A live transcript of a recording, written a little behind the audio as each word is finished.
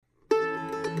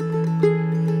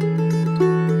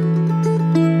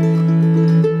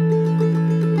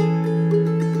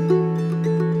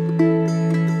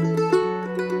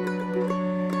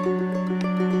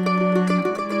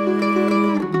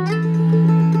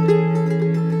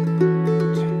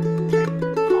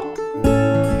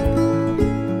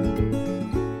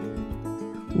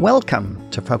Welcome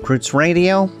to Folk Roots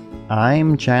Radio.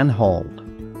 I'm Jan Hall.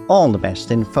 All the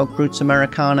best in folk roots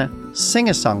Americana,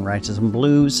 singer-songwriters and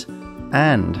blues,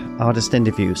 and artist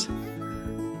interviews.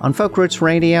 On Folk Roots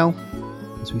Radio,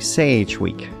 as we say each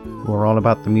week, we're all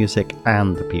about the music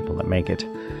and the people that make it.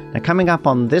 Now, coming up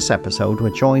on this episode,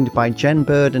 we're joined by Jen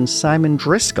Bird and Simon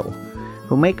Driscoll,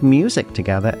 who make music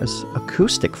together as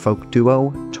acoustic folk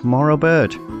duo Tomorrow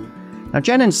Bird. Now,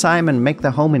 Jen and Simon make their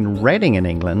home in Reading in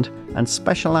England and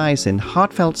specialise in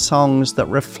heartfelt songs that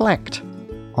reflect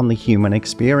on the human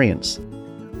experience.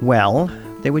 Well,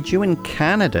 they were due in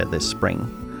Canada this spring,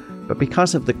 but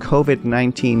because of the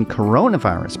COVID-19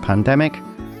 coronavirus pandemic,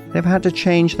 they've had to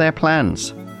change their plans,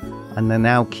 and they're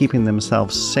now keeping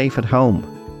themselves safe at home.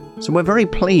 So we're very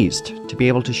pleased to be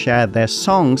able to share their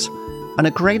songs and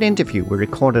a great interview we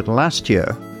recorded last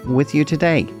year with you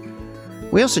today.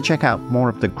 We also check out more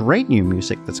of the great new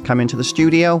music that's come into the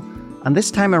studio, and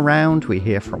this time around we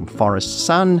hear from Forrest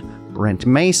Sun, Brent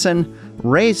Mason,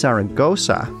 Ray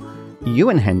Zaragoza,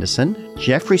 Ewan Henderson,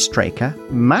 Jeffrey Straker,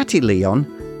 Matty Leon,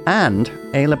 and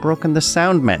Ayla Brooke and the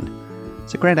Soundmen.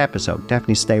 It's a great episode,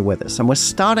 definitely stay with us. And we're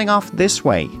starting off this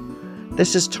way.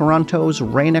 This is Toronto's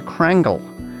Raina Krangle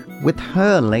with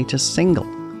her latest single,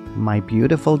 My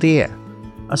Beautiful Dear,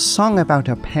 a song about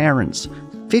her parents'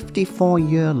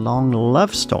 54-year-long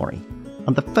love story,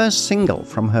 and the first single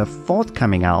from her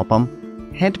forthcoming album,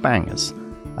 Headbangers,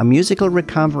 a musical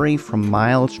recovery from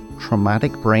mild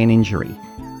traumatic brain injury.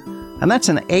 And that's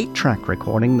an 8-track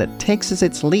recording that takes as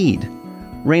its lead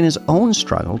Raina's own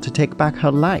struggle to take back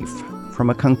her life from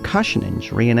a concussion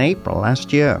injury in April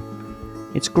last year.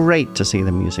 It's great to see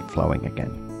the music flowing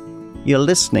again. You're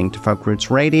listening to Folk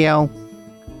Roots Radio,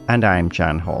 and I'm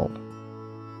Jan Hall.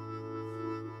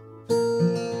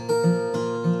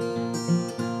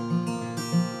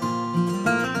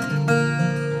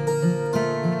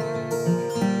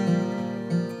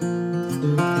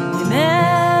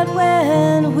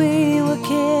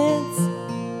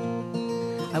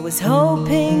 Was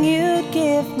hoping you'd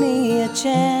give me a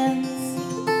chance.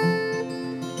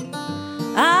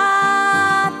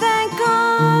 I thank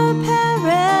our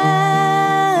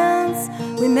parents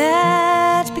we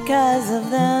met because of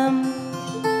them,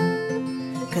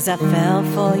 'cause I fell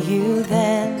for you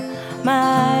then,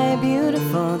 my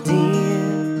beautiful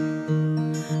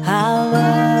dear. I'll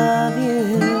love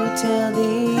you till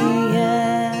the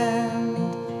end.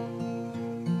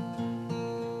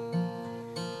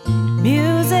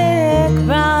 Music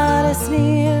brought us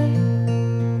near,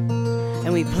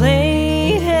 and we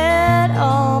played it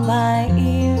all by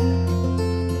ear.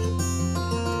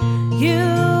 You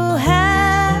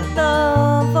had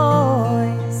the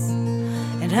voice,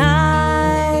 and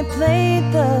I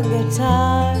played the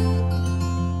guitar.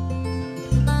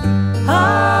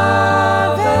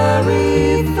 Our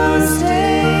very first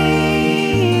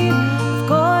date of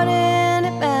Gordon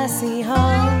at Massey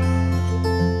Hall.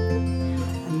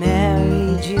 I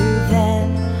married you then,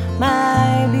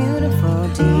 my beautiful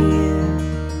dear.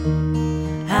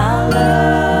 I'll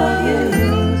love you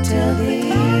till the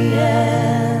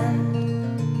end.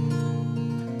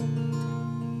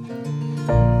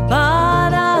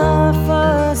 Bought our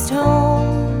first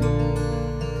home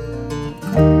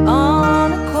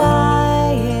on a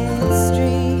quiet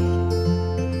street.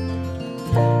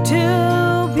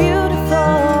 Two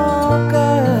beautiful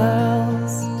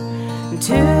girls and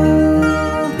two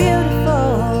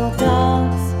beautiful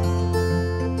dogs.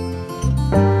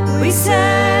 We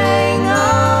sang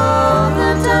all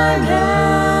the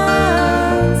diamonds,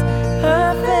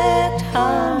 perfect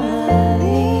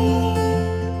harmony.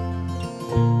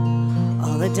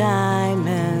 All the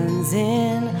diamonds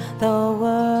in the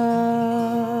world.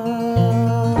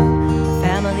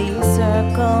 Family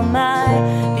circle, my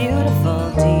beautiful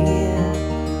dear.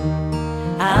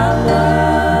 I'll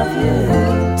love you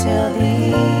till the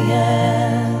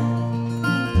end.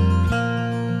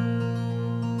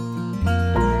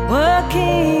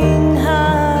 Working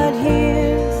hard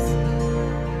years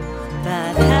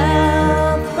that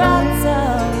have brought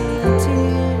some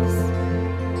tears.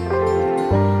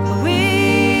 We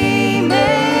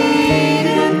made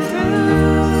it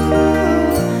through.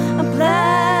 I'm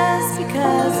blessed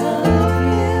because of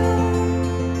you.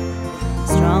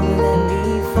 Stronger than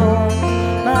before,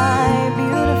 my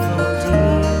beautiful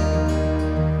dear.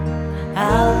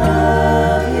 I'll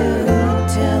love you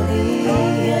till the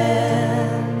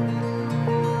end.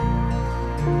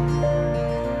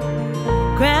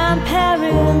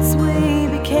 Grandparents we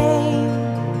became,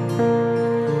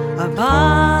 our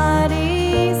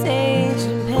bodies aged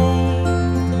in pain.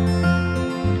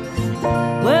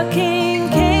 Working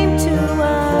came to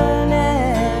an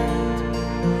end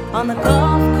on the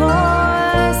golf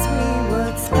course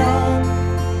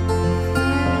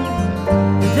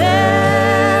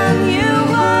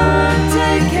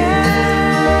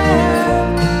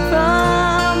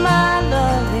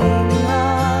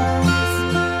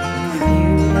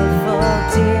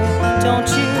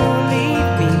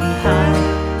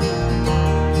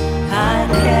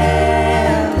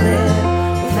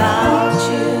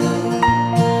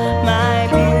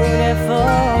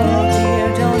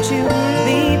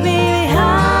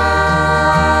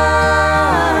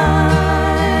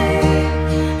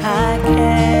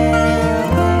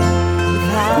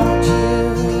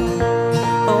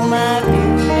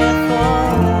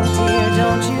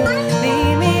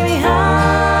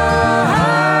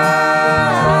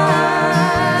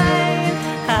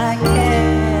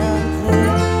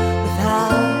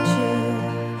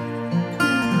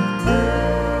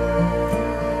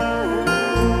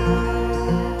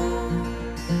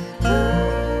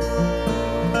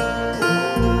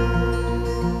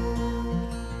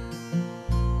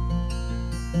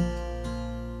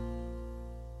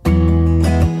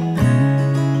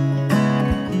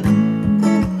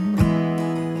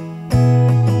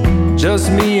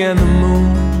Just me and the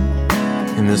moon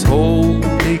in this whole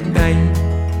big night,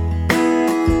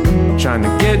 trying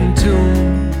to get in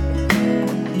tune,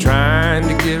 trying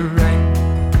to get right.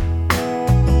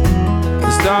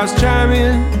 The stars chime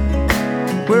in,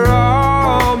 we're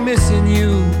all missing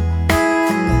you.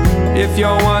 If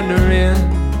you're wondering,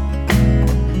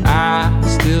 I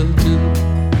still do.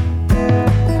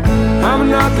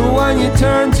 I'm not the one you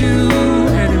turn to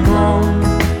anymore.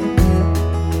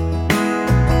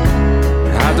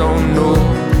 I don't know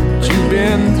what you've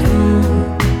been through.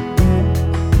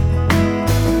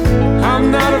 I'm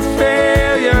not a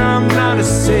failure, I'm not a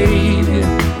savior.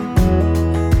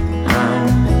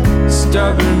 I'm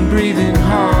stubborn, breathing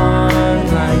hard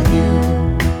like you.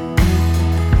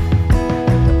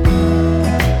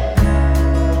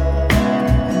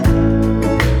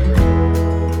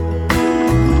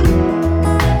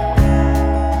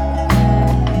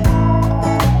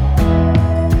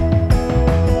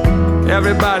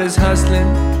 Everybody's hustling,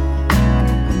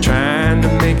 trying to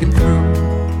make it through.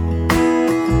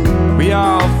 We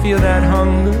all feel that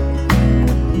hunger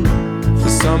for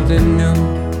something new.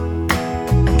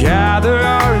 Gather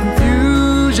our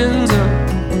infusions of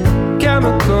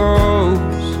chemicals,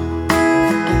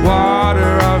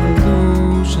 water our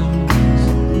illusions,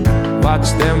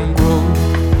 watch them grow.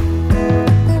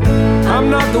 I'm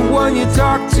not the one you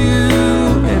talk to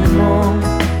anymore.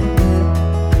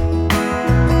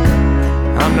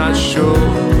 I'm not sure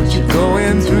what you're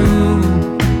going through.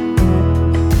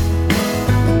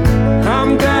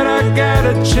 I'm glad I got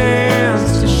a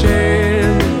chance to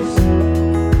share this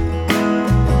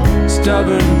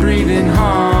stubborn, breathing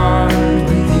heart with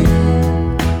you.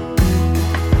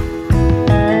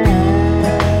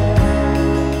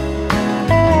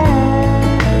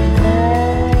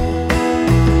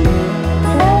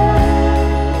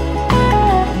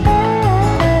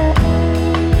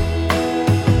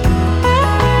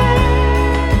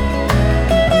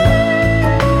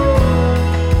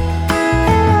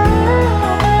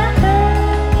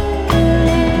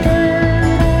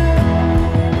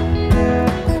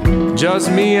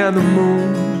 Just me and the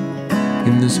moon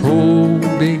in this whole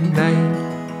big night,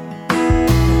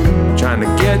 trying to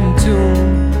get in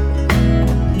tune,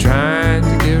 trying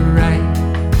to get right.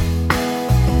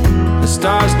 The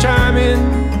stars chime in,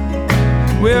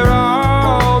 we're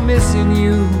all missing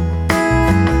you.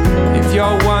 If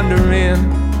you're wondering,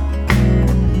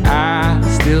 I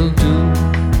still do.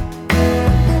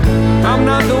 I'm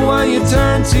not the one you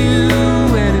turn to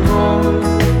anymore.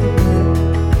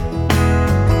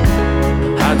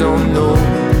 I don't know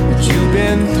what you've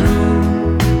been through.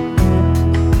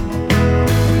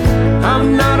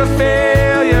 I'm not a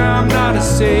failure, I'm not a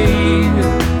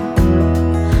savior.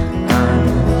 I'm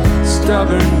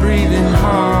stubborn, breathing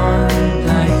hard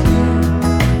like you.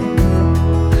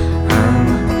 I'm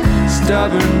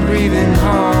stubborn, breathing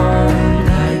hard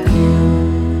like you.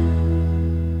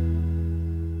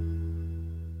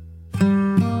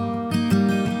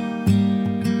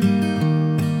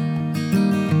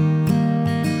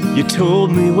 You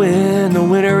told me when the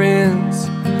winter ends,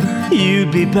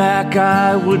 you'd be back,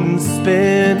 I wouldn't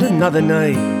spend another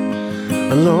night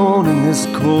alone in this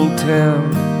cold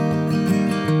town.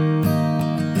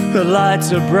 The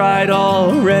lights are bright,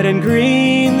 all red and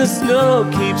green. The snow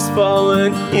keeps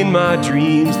falling in my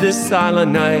dreams. This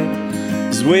silent night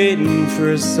is waiting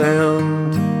for a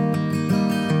sound.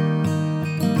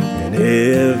 And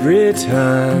every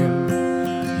time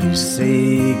you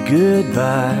say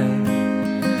goodbye,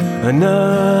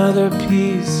 another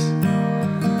piece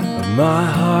of my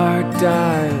heart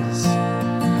dies.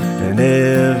 And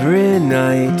every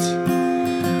night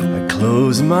I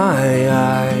close my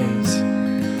eyes,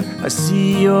 I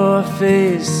see your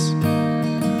face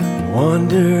and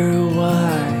wonder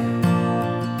why.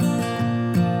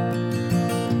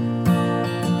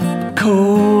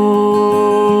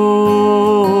 Cold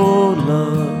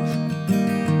love,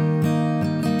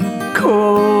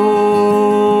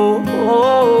 cold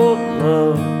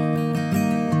love,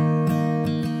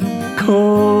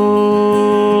 cold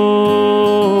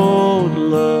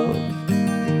love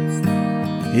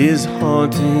is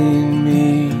haunting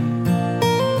me.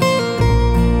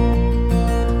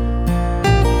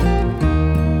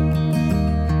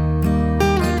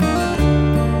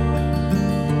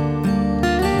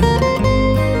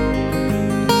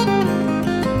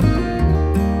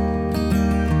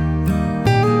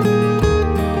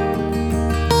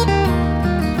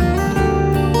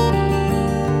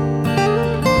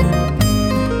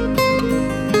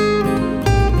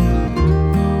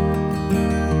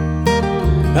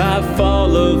 I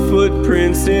follow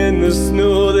footprints in the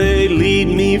snow, they lead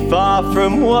me far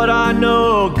from what I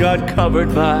know, got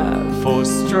covered by 4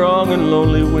 strong and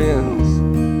lonely winds.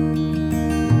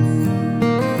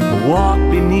 Walk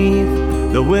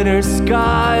beneath the winter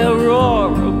sky,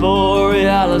 aurora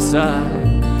borealis. I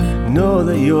know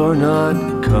that you're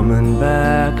not coming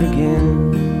back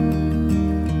again.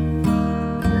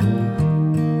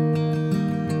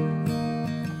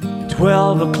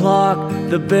 $12,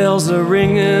 the bells are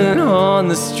ringing on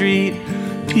the street.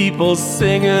 People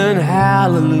singing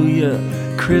hallelujah,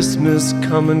 Christmas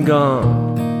come and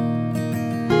gone.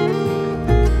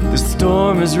 The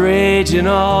storm is raging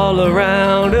all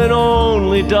around, and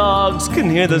only dogs can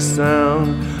hear the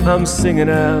sound. I'm singing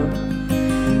out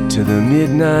to the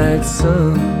midnight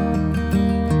sun.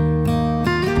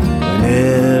 And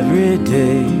every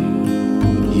day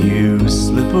you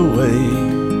slip away,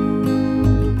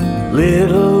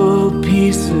 little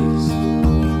pieces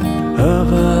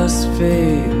of us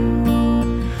fade,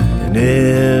 and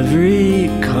every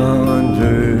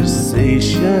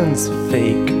conversation's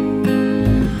fake.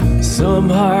 Some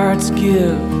hearts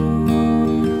give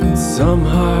and some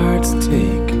hearts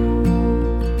take.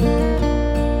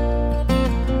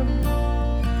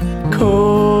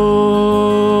 Cold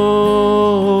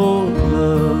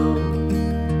love,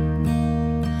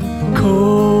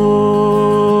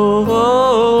 cold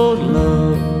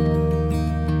love,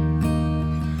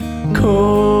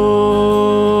 cold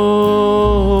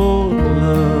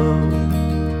love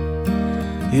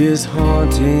is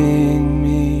haunting me.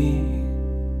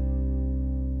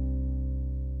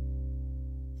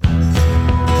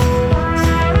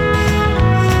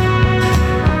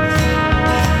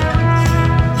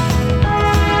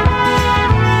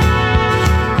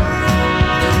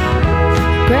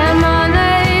 Grandma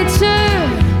Nature,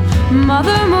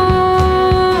 Mother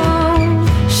Moon,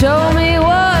 show me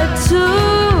what to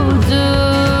do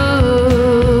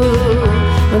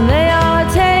when they are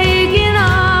taking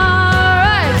our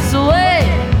rights away,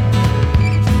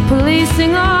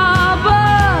 policing our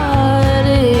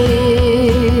bodies.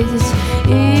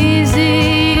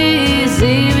 Easy,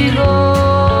 easy we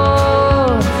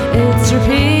go. It's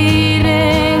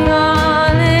repeating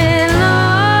on and on.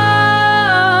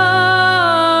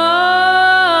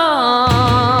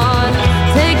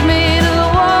 Take me to the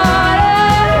water,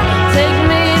 take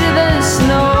me to the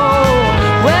snow,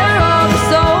 where all the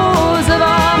souls of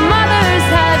our mothers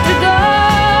had to go.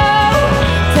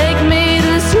 Take me to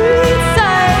the street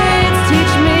sides,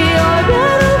 teach me your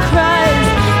battle cries.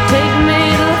 Take me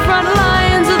to the front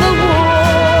lines of the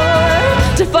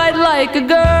war, to fight like a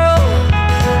girl.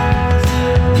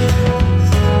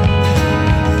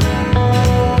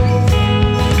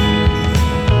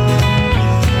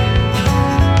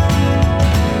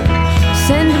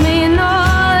 Send me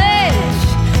knowledge,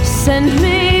 send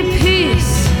me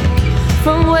peace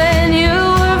from when you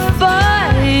were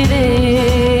fighting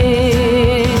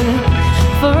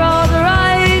for all the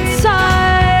rights I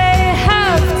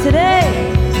have today.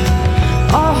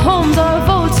 Our homes, our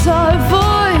votes, our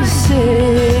voices.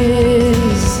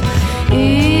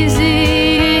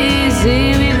 Easy,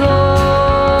 easy we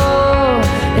go.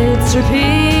 It's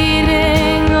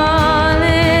repeating on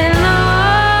and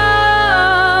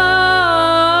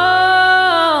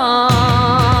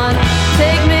on.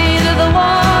 Take me to the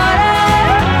water,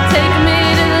 take me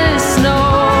to the snow,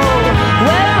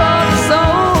 where all the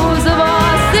souls of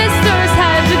our sisters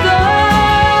had to go.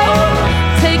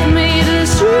 Take me to the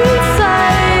street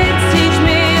sides, teach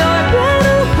me your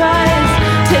battle cries.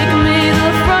 Take me to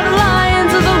the front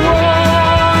lines of the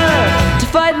war, to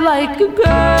fight like a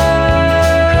girl.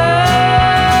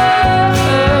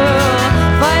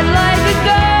 Fight like a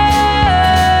girl.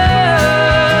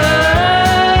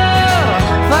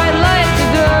 Fight like a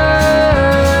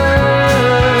girl.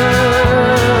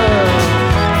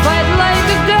 Fight like a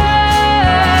girl.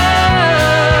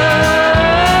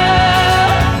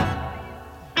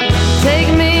 Take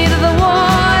me to the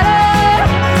water,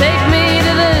 take me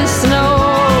to the snow,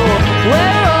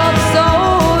 where all the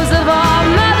souls of our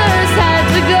mothers had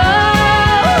to go.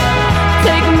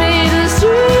 Take me to the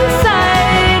street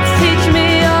sides, teach me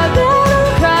your battle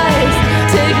cries.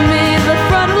 Take me to the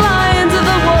front lines of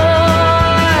the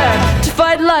war, to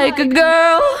fight like a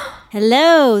girl.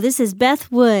 Hello, this is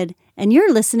Beth Wood, and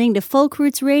you're listening to Folk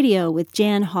Roots Radio with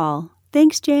Jan Hall.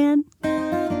 Thanks, Jan.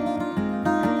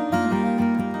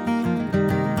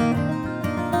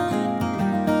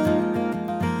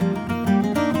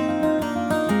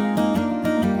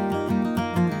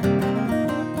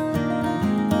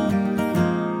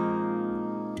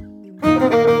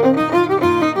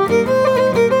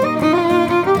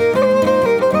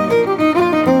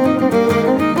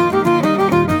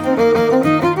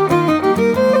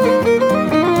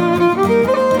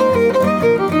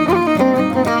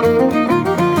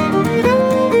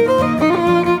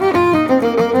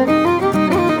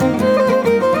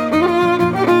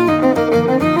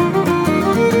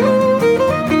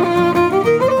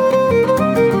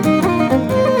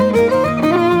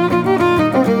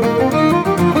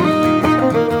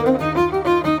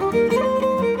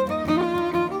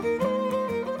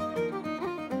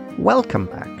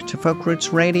 Welcome back to Folk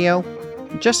Roots Radio.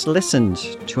 Just listened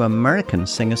to American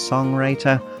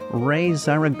singer-songwriter Ray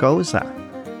Zaragoza,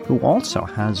 who also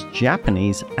has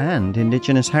Japanese and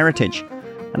indigenous heritage,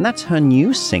 and that's her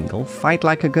new single, Fight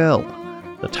Like a Girl,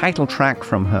 the title track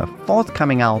from her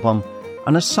forthcoming album,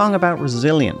 and a song about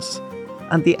resilience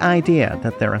and the idea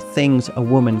that there are things a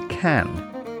woman can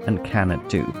and cannot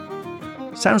do.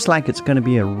 Sounds like it's going to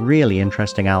be a really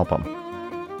interesting album,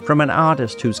 from an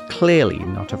artist who's clearly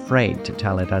not afraid to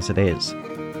tell it as it is.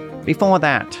 Before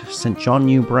that, St. John,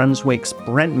 New Brunswick's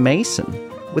Brent Mason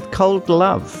with Cold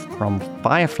Love from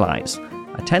Fireflies,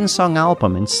 a 10-song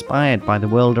album inspired by the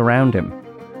world around him.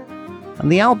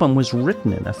 And the album was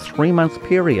written in a 3-month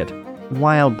period,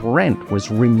 while Brent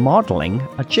was remodeling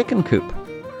a chicken coop.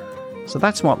 So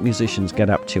that's what musicians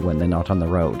get up to when they're not on the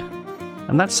road.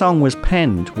 And that song was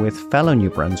penned with fellow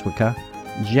New Brunswicker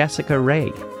Jessica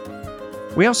Ray.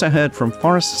 We also heard from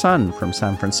Forrest Sun from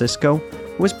San Francisco,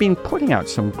 who has been putting out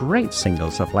some great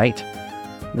singles of late.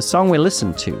 The song we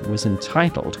listened to was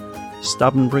entitled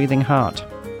Stubborn Breathing Heart.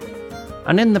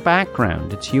 And in the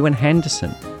background, it's Ewan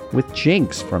Henderson with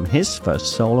jigs from his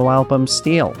first solo album,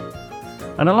 Steel.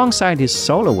 And alongside his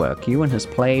solo work, Ewan has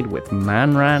played with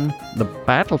Man Ran, the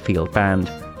Battlefield Band,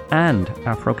 and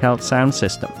Afro-Celt Sound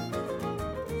System.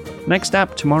 Next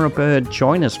up, Tomorrow Bird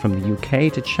join us from the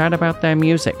UK to chat about their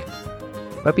music.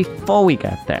 But before we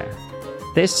get there,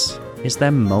 this is their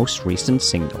most recent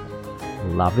single,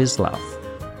 Love is Love.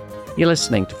 You're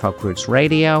listening to Folk Roots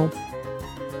Radio,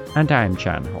 and I'm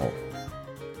Jan Hall.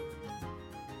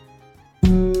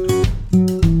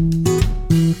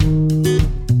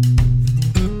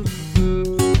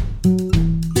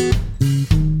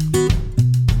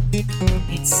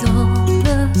 It's all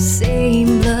the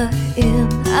same blood in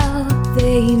our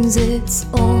veins. It's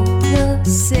all the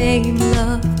same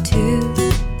love too.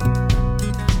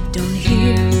 Don't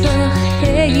hear the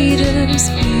haters,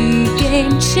 be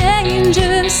game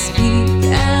changers. Speak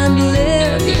and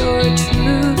live your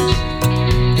truth.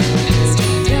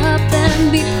 Stand up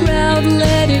and be proud,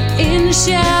 let it in,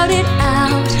 shout it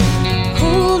out.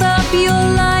 Hold up your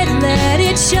light, let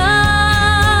it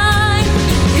shine.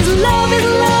 'Cause love is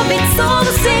love, it's all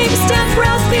the same. Step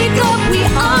proud, speak up, we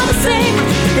are the same.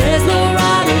 There's no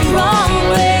right or wrong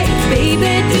way,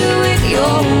 baby, do it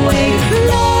your way.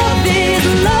 Love is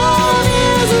love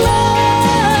is love.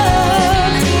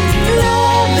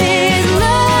 Love is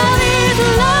love is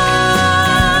love.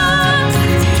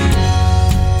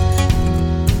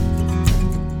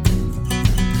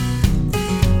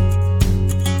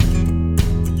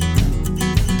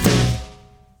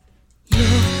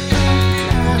 You're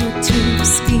allowed to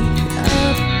speak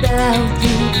about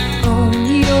you, own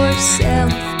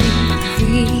yourself, be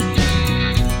free.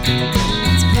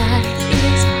 This path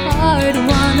is hard,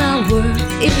 won, our work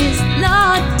is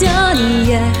not done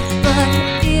yet, but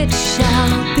it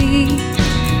shall be.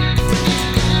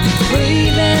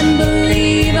 Brave and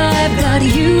believe, I've got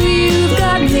you, you've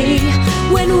got me.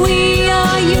 When we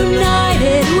are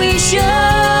united, we show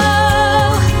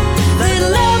that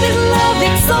love is love,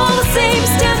 it's all the same.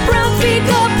 Step proud, speak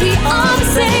up, we are the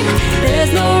same.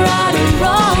 There's no right or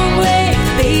wrong way,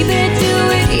 baby, do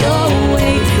it your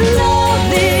way.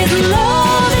 Love is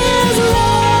love is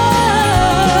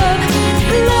love.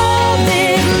 Love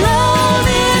is love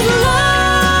is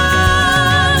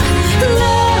love.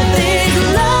 Love is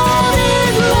love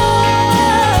is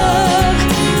love.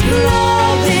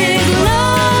 Love is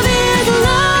love is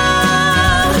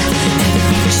love.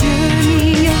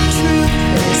 Journey of truth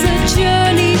is a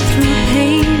journey through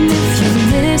pain. If you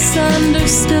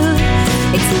misunderstood,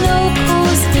 it's no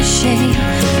cause for shame.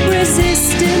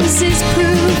 Resistance is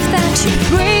proof that you're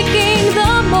breaking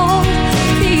the mold.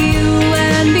 Be you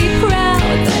and be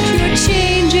proud that you're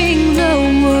changing the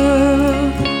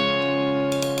world.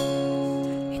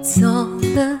 It's all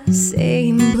the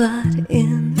same blood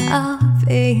in our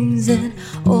veins and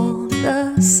all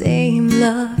the same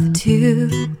love too.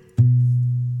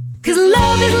 'Cause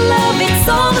love is love, it's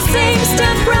all the same.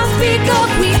 Step proud, speak up,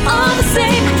 we are the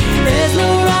same. There's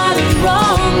no right or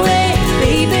wrong way,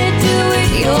 baby, do it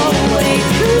your way.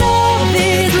 Love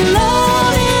is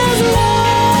love is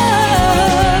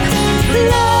love.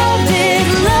 Love is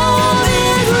love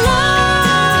is love.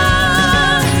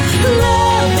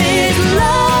 Love is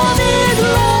love is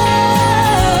love.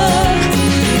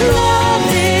 Love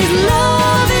is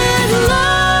love is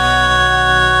love.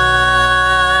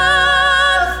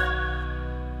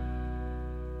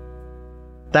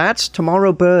 That's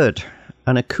Tomorrow Bird,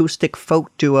 an acoustic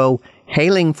folk duo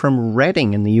hailing from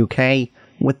Reading in the UK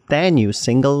with their new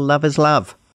single Love is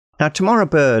Love. Now, Tomorrow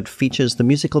Bird features the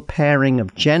musical pairing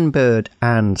of Jen Bird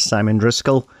and Simon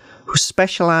Driscoll, who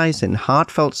specialize in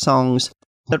heartfelt songs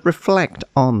that reflect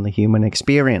on the human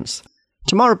experience.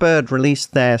 Tomorrow Bird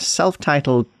released their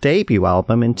self-titled debut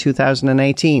album in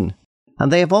 2018,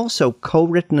 and they have also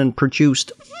co-written and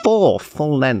produced 4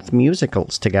 full-length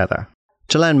musicals together.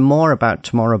 To learn more about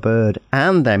Tomorrow Bird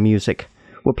and their music,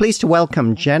 we're pleased to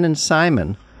welcome Jen and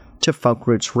Simon to Folk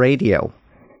Roots Radio.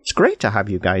 It's great to have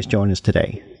you guys join us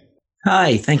today.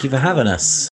 Hi, thank you for having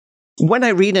us. When I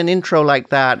read an intro like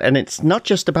that, and it's not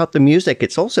just about the music,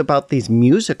 it's also about these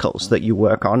musicals that you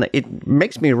work on, it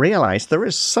makes me realize there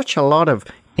is such a lot of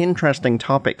interesting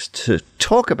topics to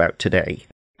talk about today.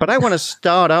 But I want to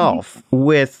start off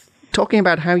with talking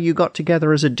about how you got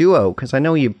together as a duo, because I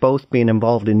know you've both been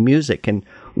involved in music in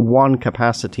one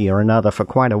capacity or another for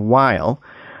quite a while.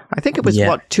 I think it was,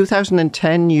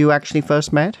 2010 you actually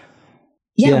first met?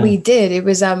 Yeah, we did. It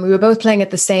was we were both playing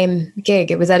at the same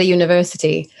gig. It was at a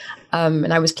university,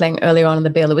 and I was playing earlier on in the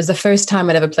bill. It was the first time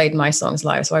I'd ever played my songs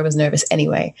live, so I was nervous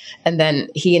anyway. And then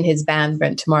he and his band,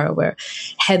 Burnt Tomorrow, were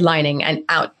headlining, and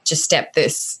out just stepped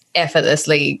this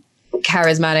effortlessly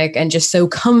charismatic and just so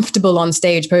comfortable on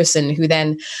stage person who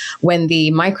then, when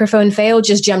the microphone failed,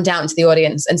 just jumped out into the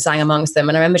audience and sang amongst them.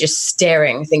 And I remember just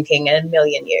staring, thinking, in a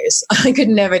million years, I could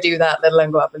never do that, let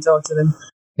alone go up and talk to them.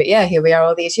 But yeah, here we are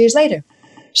all these years later.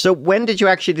 So when did you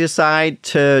actually decide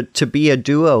to be a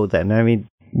duo then? I mean,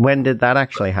 when did that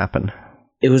actually happen?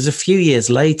 It was a few years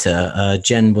later.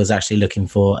 Jen was actually looking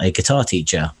for a guitar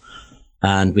teacher,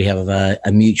 and we have a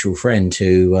mutual friend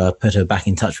who put her back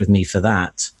in touch with me for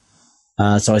that.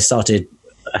 So I started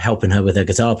helping her with her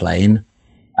guitar playing,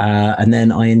 and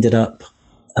then I ended up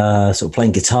sort of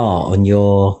playing guitar on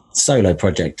your solo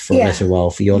project for a little while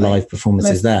for your live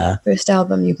performances there. First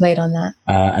album you played on that.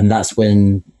 And that's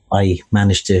when I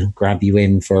managed to grab you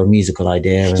in for a musical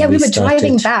idea. And we were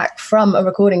driving back from a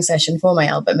recording session for my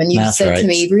album, and you said to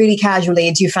me really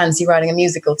casually, do you fancy writing a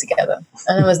musical together?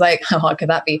 And I was like, how hard could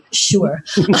that be? Sure.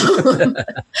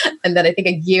 And then I think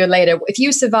a year later, if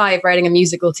you survive writing a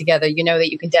musical together, you know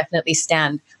that you can definitely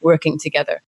stand working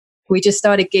together. We just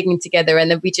started gigging together, and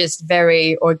then we just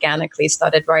very organically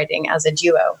started writing as a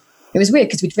duo. It was weird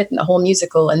because we'd written a whole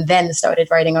musical and then started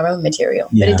writing our own material.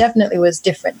 Yeah. But it definitely was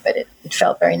different, but it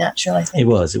felt very natural, I think. It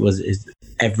was.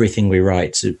 Everything we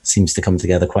write seems to come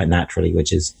together quite naturally,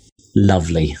 which is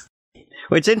lovely.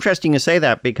 Well, it's interesting you say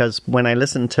that, because when I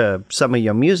listen to some of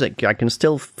your music, I can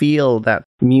still feel that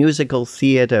musical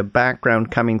theatre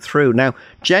background coming through. Now,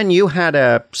 Jen, you had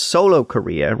a solo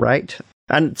career, right?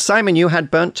 And Simon, you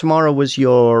had Burnt Tomorrow was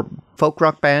your folk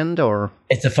rock band, or?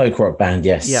 It's a folk rock band,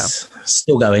 yes. Yeah.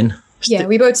 Still going. Yeah,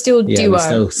 we both still do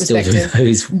our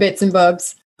respective bits and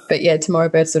bobs. But yeah, Tomorrow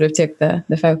Bird sort of took the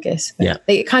focus. But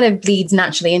it kind of bleeds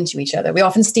naturally into each other. We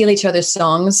often steal each other's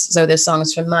songs. So there's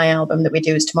songs from my album that we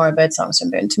do as Tomorrow Bird, songs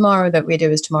from Burnt Tomorrow that we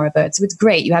do as Tomorrow Bird. So it's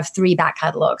great. You have 3 back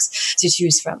catalogs to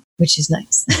choose from, which is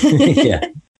nice. Yeah.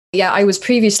 Yeah, I was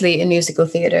previously in musical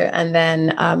theatre, and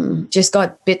then just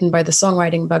got bitten by the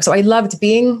songwriting bug. So I loved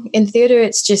being in theatre.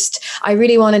 It's just, I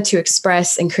really wanted to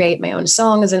express and create my own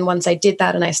songs. And once I did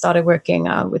that, and I started working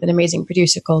with an amazing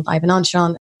producer called Ivan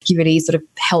Anshon, he really sort of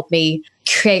helped me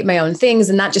create my own things.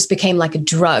 And that just became like a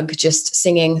drug, just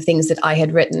singing things that I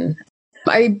had written.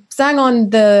 I sang on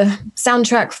the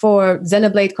soundtrack for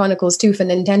Xenoblade Chronicles 2 for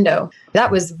Nintendo.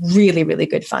 That was really, really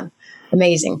good fun.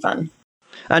 Amazing fun.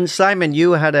 And Simon,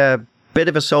 you had a bit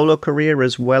of a solo career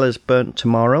as well as Burnt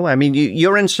Tomorrow. I mean,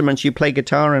 your instruments, you play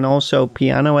guitar and also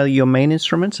piano are your main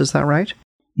instruments, is that right?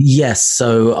 Yes,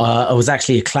 so I was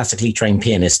actually a classically trained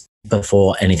pianist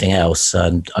before anything else.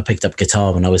 And I picked up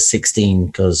guitar when I was 16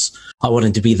 because I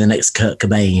wanted to be the next Kurt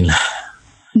Cobain.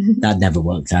 That never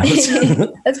worked out.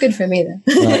 That's good for me then.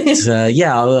 But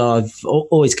I've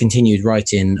always continued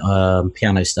writing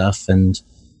piano stuff, and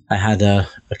I had a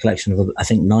collection of, I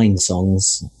think, 9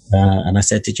 songs, and I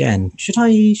said to Jen, should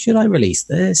I release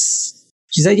this?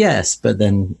 She said yes, but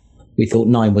then we thought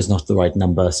 9 was not the right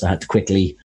number, so I had to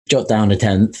quickly jot down a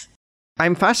 10th.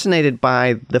 I'm fascinated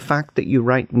by the fact that you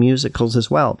write musicals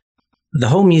as well. The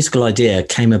whole musical idea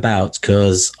came about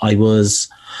because I was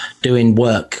doing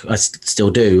work, I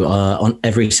still do, on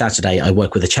every Saturday I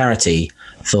work with a charity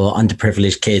for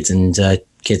underprivileged kids and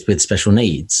kids with special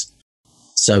needs.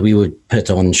 So we would put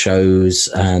on shows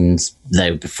and they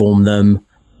would perform them.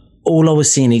 All I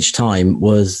was seeing each time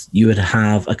was you would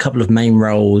have a couple of main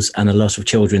roles and a lot of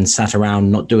children sat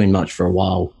around not doing much for a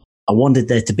while. I wanted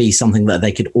there to be something that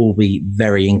they could all be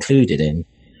very included in,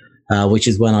 which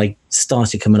is when I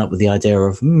started coming up with the idea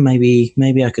of maybe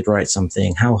I could write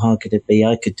something. How hard could it be?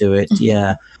 I could do it.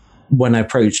 Yeah. When I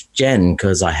approached Jen,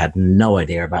 because I had no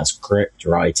idea about script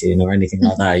writing or anything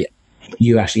like that,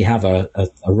 you actually have a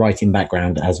writing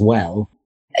background as well.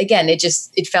 Again,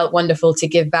 it felt wonderful to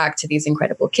give back to these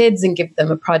incredible kids and give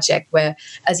them a project where,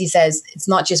 as he says, it's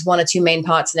not just one or two main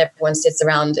parts and everyone sits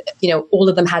around. All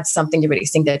of them had something to really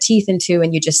sink their teeth into,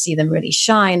 and you just see them really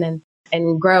shine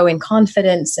and grow in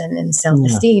confidence and in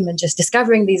self-esteem and just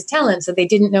discovering these talents that they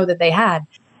didn't know that they had.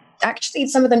 Actually,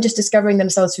 some of them just discovering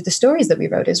themselves through the stories that we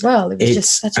wrote as well. It was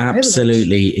just such a privilege.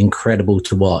 Absolutely incredible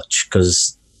to watch,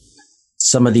 because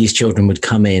some of these children would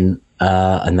come in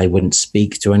and they wouldn't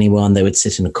speak to anyone. They would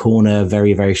sit in a corner,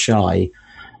 very, very shy.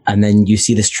 And then you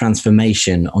see this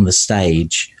transformation on the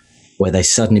stage where they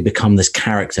suddenly become this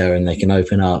character and they can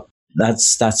open up.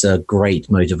 That's a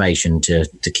great motivation to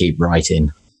keep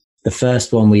writing. The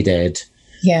first one we did,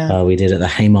 we did at the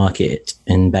Haymarket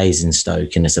in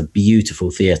Basingstoke, and it's a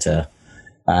beautiful theatre.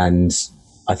 And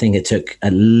I think it took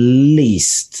at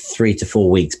least 3 to 4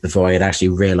 weeks before I had actually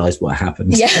realised what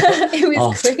happened. Yeah, it was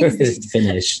after crazy. it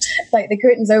finished. Like the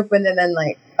curtains opened, and then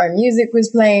like our music was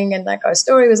playing, and like our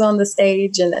story was on the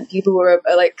stage, and then people were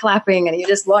like clapping, and you're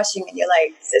just watching, and you're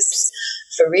like, "Is this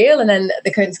for real?" And then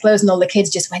the curtains closed, and all the kids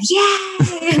just went, "Yeah!"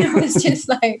 And it was just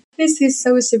like, this is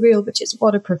so surreal, but just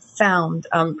what a profound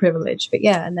privilege. But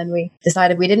yeah, and then we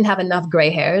decided we didn't have enough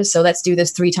grey hairs, so let's do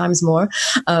this 3 times more.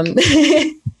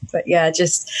 But yeah,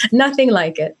 just nothing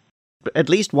like it. At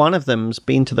least one of them's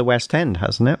been to the West End,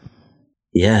 hasn't it?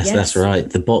 Yes, that's right.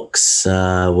 The box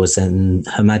was in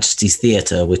Her Majesty's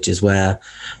Theatre, which is where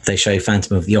they show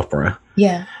Phantom of the Opera.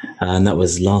 Yeah. And that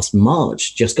was last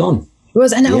March, just gone. It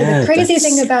was, and the crazy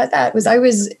thing about that was I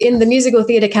was in the Musical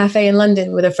Theatre Cafe in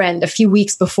London with a friend a few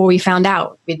weeks before we found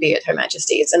out we'd be at Her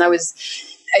Majesty's. And I was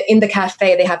in the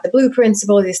cafe, they have the blueprints of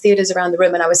all these theatres around the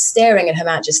room, and I was staring at Her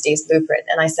Majesty's blueprint,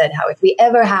 and I said how if we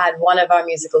ever had one of our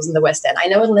musicals in the West End, I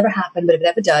know it'll never happen, but if it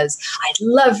ever does, I'd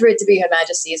love for it to be Her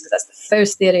Majesty's, because that's the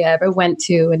first theatre I ever went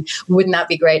to, and wouldn't that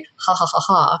be great? Ha ha ha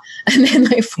ha. And then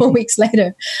like 4 weeks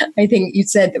later, I think you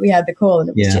said that we had the call, and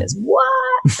it was just,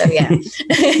 what? So yeah,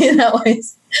 that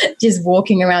was just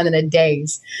walking around in a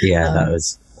daze. Yeah, that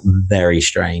was very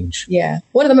strange. Yeah.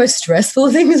 One of the most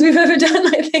stressful things we've ever done,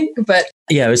 I think. But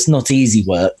yeah, it's not easy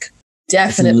work.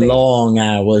 Definitely. It's long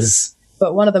hours.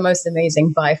 But one of the most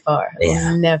amazing by far.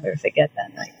 I'll never forget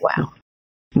that night. Wow.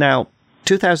 Now,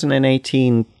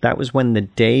 2018, that was when the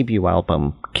debut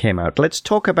album came out. Let's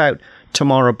talk about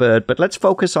Tomorrow Bird, but let's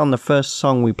focus on the first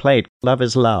song we played, Love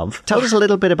is Love. Tell us a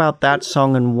little bit about that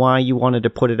song and why you wanted to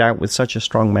put it out with such a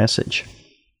strong message.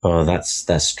 Oh, that's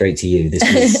straight to you.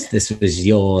 This was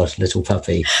your little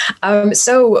puppy.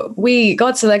 So we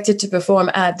got selected to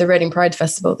perform at the Reading Pride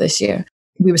Festival this year.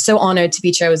 We were so honored to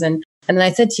be chosen. And then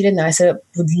I said to you, didn't I? I said, I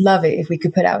would love it if we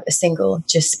could put out a single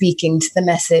just speaking to the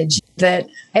message that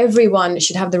everyone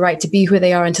should have the right to be who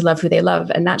they are and to love who they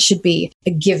love. And that should be a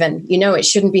given. It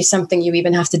shouldn't be something you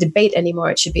even have to debate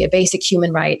anymore. It should be a basic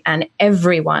human right. And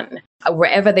everyone,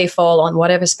 wherever they fall on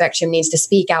whatever spectrum, needs to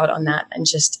speak out on that and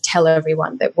just tell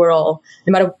everyone that we're all,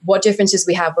 no matter what differences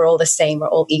we have, we're all the same, we're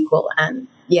all equal. And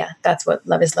yeah, that's what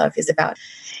Love is Love is about.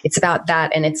 It's about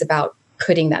that, and it's about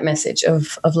putting that message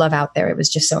of love out there. It was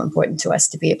just so important to us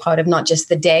to be a part of not just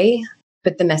the day,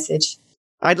 but the message.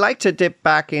 I'd like to dip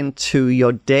back into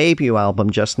your debut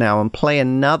album just now and play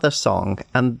another song,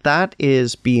 and that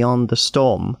is Beyond the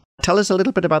Storm. Tell us a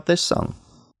little bit about this song.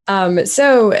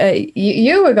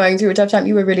 You were going through a tough time.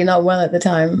 You were really not well at the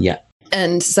time. Yeah.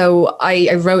 And so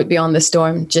I wrote Beyond the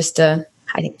Storm just to,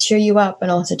 I think, cheer you up and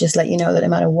also just let you know that no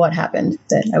matter what happened,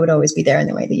 that I would always be there in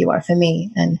the way that you are for me.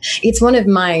 And it's one of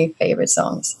my favorite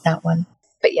songs, that one.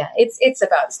 But yeah, it's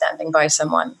about standing by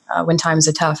someone when times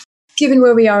are tough. Given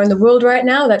where we are in the world right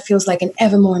now, that feels like an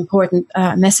ever more important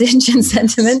message and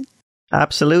sentiment.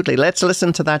 Absolutely. Let's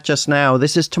listen to that just now.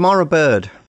 This is Tomorrow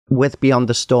Bird with Beyond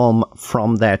the Storm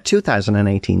from their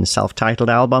 2018 self-titled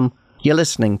album. You're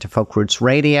listening to Folk Roots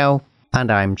Radio, and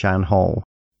I'm Jan Hall.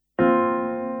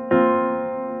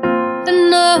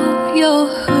 You're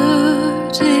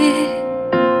hurting,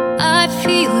 I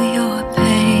feel your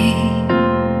pain.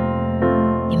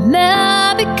 You're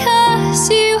mad because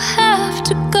you have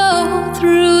to go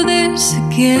through this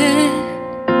again.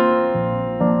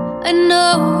 I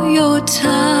know you're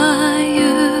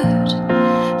tired,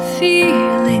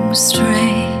 feeling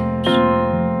strange.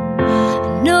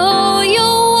 I know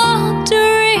you're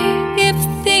wondering if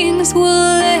things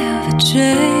will ever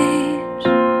change.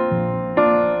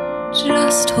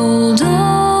 Just hold on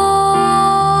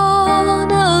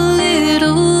a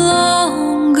little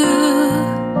longer.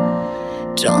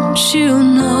 Don't you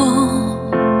know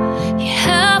you're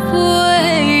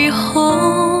halfway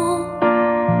home?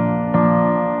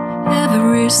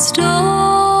 Every storm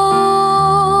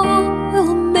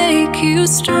will make you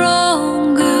strong.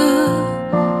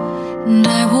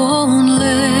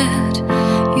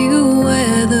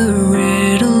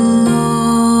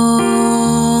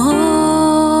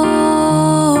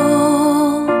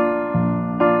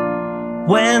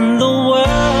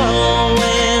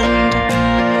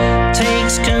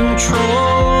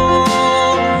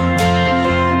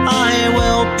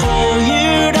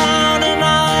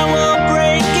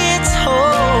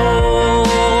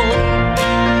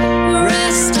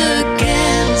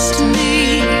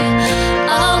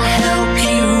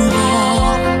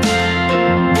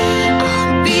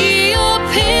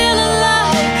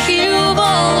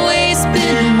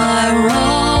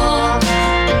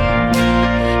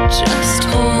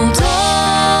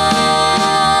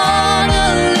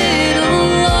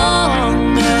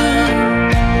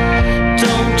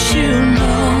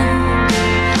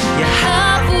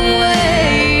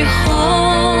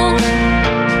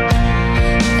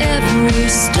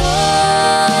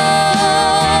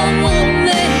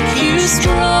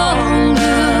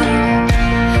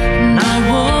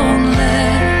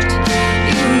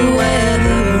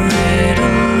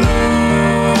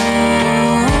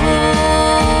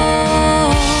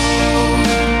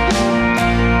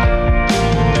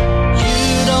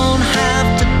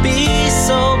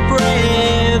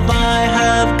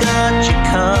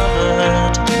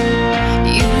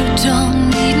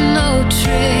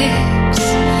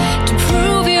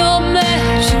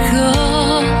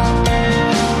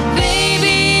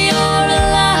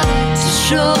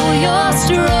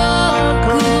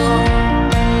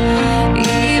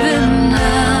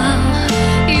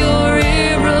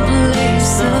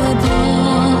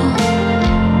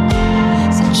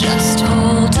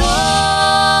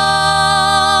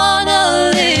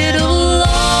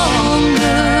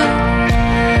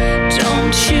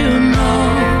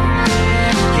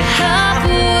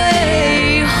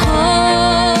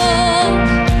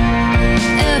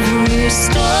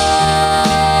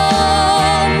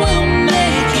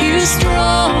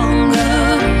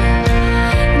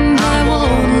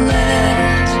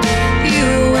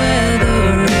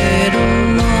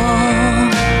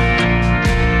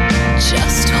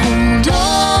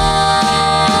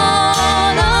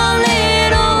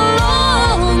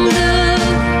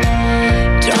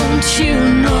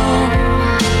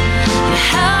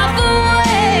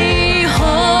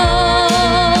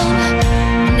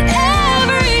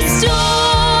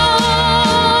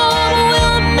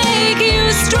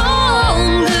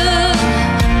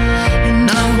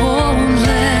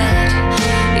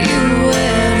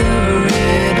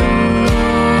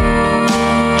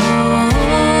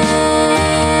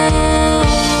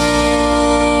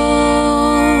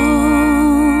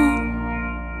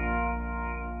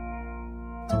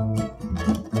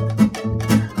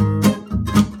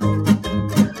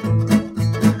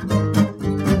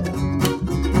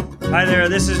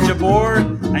 This is Jabor,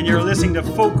 and you're listening to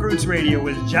Folk Roots Radio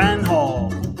with Jan Hall.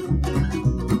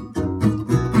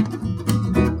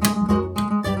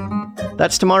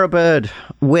 That's Tomorrow Bird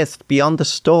with Beyond the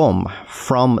Storm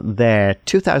from their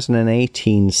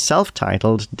 2018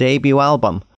 self-titled debut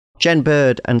album. Jen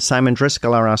Bird and Simon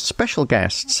Driscoll are our special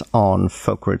guests on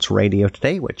Folk Roots Radio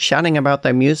today. We're chatting about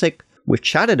their music. We've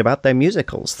chatted about their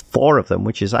musicals, 4 of them,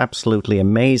 which is absolutely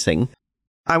amazing.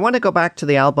 I want to go back to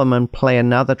the album and play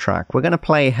another track. We're going to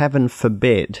play Heaven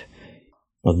Forbid.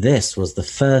 Well, this was the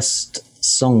first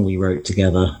song we wrote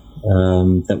together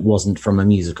that wasn't from a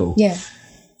musical. Yeah.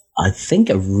 I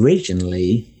think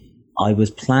originally I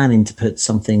was planning to put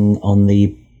something on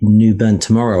the New Burn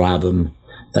Tomorrow album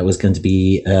that was going to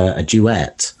be a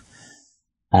duet.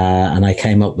 And I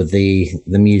came up with the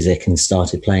music and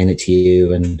started playing it to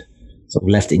you and sort of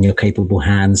left it in your capable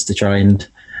hands to try and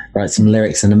write some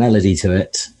lyrics and a melody to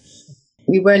it.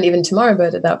 We weren't even Tomorrow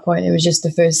Bird at that point. It was just the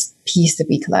first piece that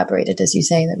we collaborated, as you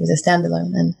say, that was a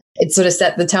standalone. And it sort of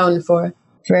set the tone for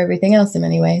everything else in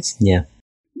many ways. Yeah.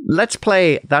 Let's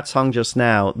play that song just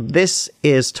now. This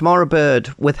is Tomorrow Bird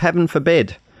with Heaven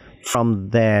Forbid from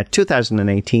their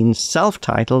 2018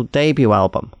 self-titled debut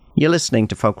album. You're listening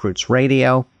to Folk Roots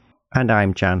Radio, and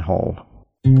I'm Jan Hall.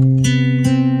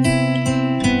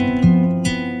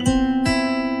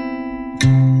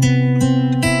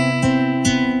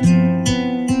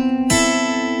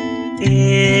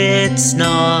 It's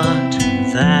not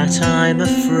that I'm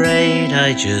afraid,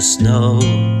 I just know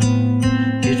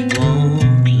it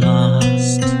won't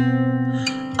last.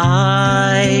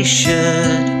 I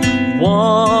should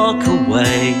walk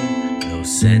away, no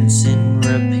sense in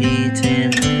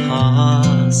repeating the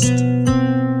past.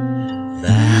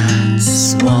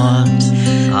 That's what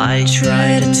I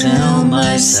try to tell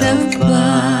myself,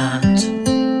 but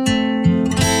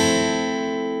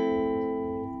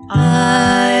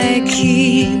I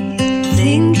keep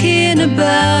thinking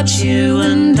about you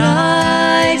and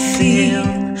I feel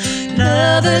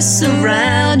nervous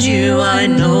around you. I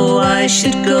know I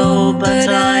should go, but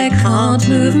I can't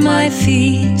move my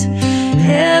feet.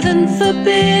 Heaven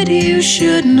forbid you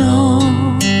should know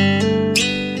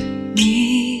me.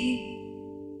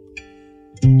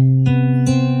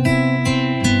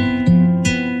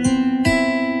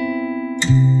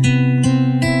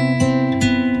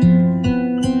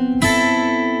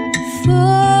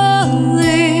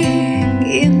 Falling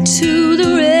into the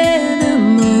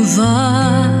rhythm of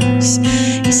us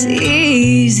is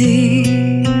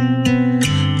easy,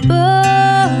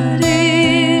 but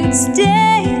it's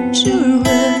dangerous.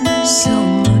 So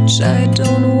much I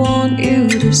don't want you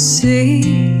to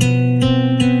see.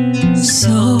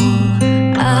 So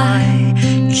I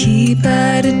keep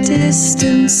at a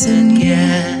distance, and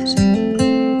yet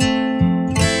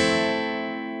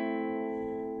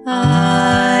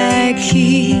I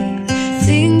keep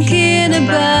thinking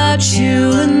about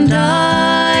you and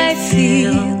I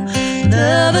feel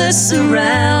nervous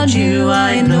around you.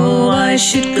 I know I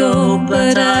should go,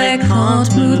 but I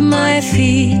can't move my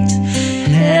feet.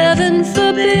 Heaven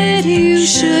forbid you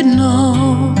should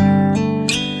know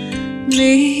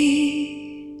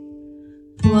me.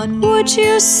 What would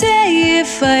you say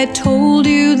if I told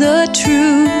you the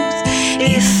truth?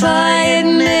 If I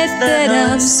admit that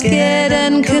I'm scared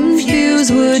and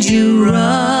confused, would you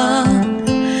run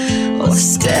or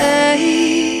stay?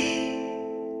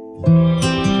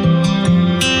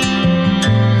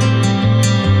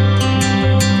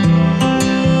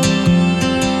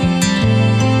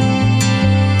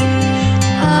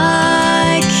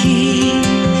 I keep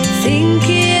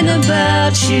thinking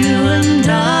about you and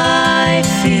I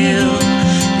feel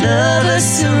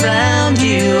nervous around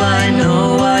you. I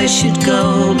know I should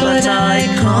go, but I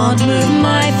can't move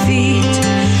my feet.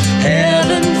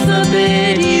 Heaven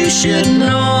forbid you should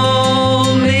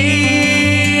know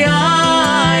me.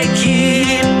 I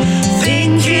keep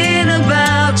thinking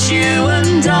about you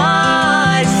and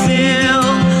I feel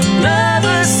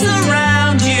nervous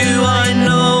around you. I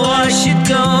know I should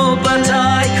go, but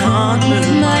I can't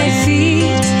move my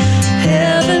feet.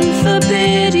 Heaven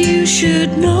forbid you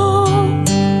should know.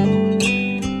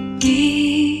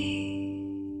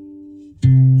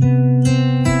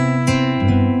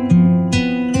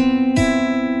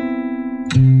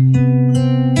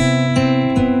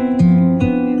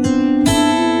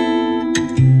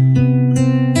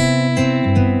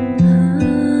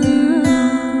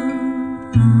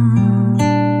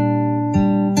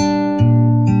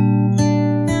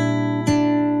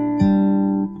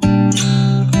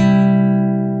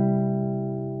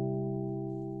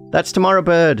 That's Tomorrow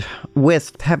Bird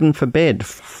with Heaven Forbid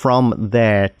from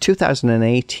their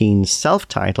 2018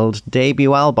 self-titled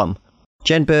debut album.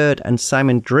 Jen Bird and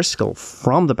Simon Driscoll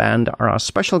from the band are our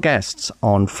special guests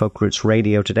on Folk Roots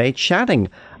Radio today, chatting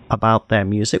about their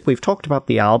music. We've talked about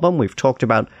the album. We've talked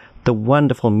about the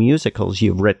wonderful musicals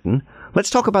you've written. Let's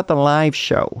talk about the live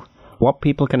show. What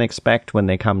people can expect when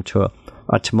they come to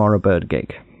a Tomorrow Bird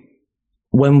gig.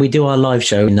 When we do our live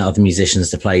show and other musicians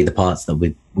to play the parts that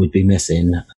would be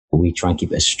missing, we try and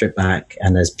keep it as stripped back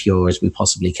and as pure as we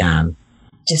possibly can.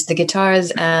 Just the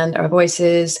guitars and our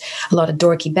voices, a lot of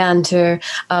dorky banter,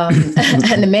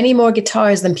 and many more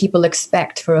guitars than people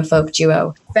expect for a folk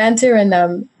duo. Banter and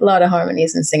a lot of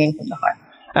harmonies and singing from the heart.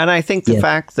 And I think the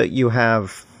fact that you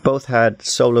have both had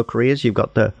solo careers, you've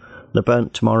got the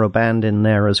Burnt Tomorrow band in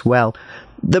there as well,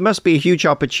 there must be a huge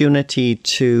opportunity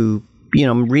to,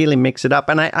 really mix it up.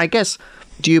 And I guess,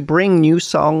 do you bring new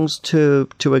songs to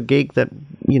a gig that,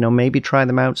 maybe try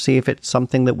them out, see if it's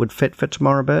something that would fit for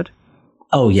Tomorrow Bird?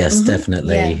 Oh, yes,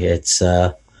 definitely. Yeah.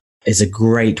 It's a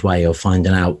great way of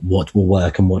finding out what will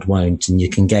work and what won't. And you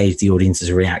can gauge the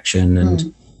audience's reaction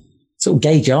and sort of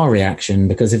gauge our reaction,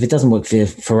 because if it doesn't work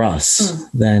for us,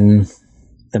 then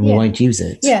we won't use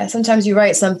it. Yeah, sometimes you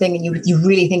write something and you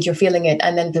really think you're feeling it.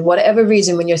 And then for whatever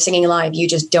reason, when you're singing live, you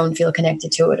just don't feel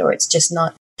connected to it, or it's just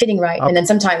not fitting right. And then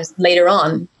sometimes later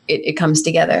on, it comes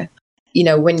together.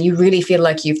 When you really feel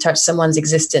like you've touched someone's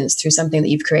existence through something that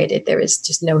you've created, there is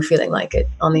just no feeling like it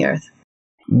on the earth.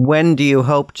 When do you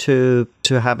hope to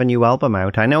have a new album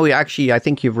out? I know I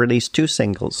think you've released 2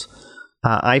 singles.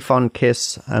 iPhone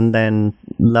Kiss and then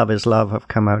Love is Love have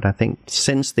come out, I think,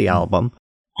 since the album.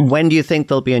 When do you think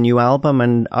there'll be a new album,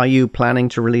 and are you planning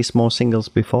to release more singles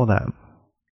before that?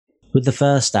 With the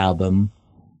first album,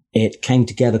 it came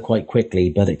together quite quickly,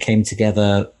 but it came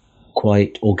together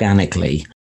quite organically.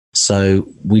 So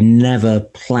we never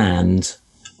planned,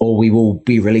 or we will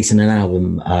be releasing an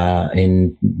album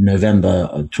in November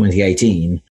of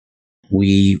 2018.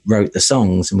 We wrote the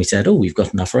songs and we said, we've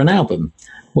got enough for an album.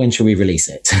 When shall we release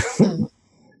it?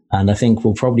 And I think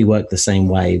we'll probably work the same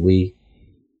way.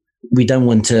 We don't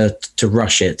want to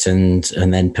rush it and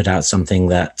then put out something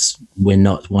that we're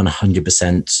not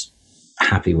 100%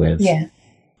 happy with. Yeah.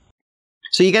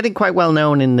 So you're getting quite well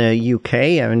known in the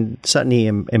UK. I'm certainly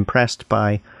impressed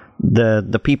by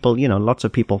the people, lots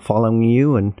of people following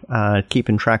you and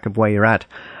keeping track of where you're at.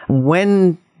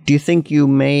 When do you think you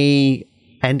may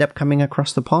end up coming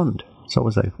across the pond? It's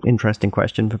always an interesting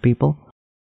question for people.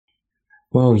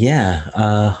 Well, yeah,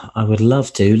 I would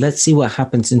love to. Let's see what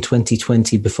happens in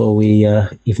 2020 before we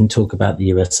even talk about the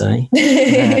USA.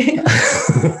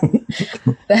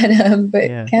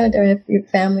 But Canada, I have your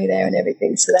family there and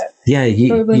everything. So that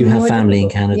you have family in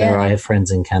Canada. Yeah. I have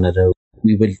friends in Canada.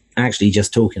 We were actually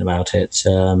just talking about it,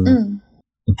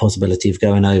 the possibility of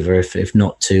going over, if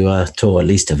not to tour, at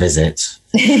least to visit.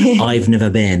 I've never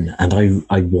been, and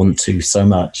I want to so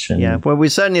much. And well, we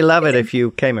certainly love it if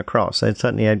you came across.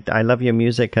 I love your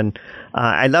music, and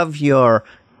I love your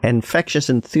infectious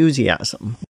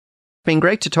enthusiasm. It's been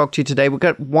great to talk to you today. We've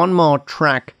got one more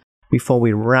track before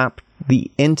we wrap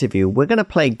the interview. We're going to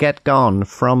play Get Gone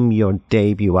from your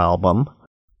debut album.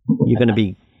 You're going to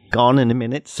be gone in a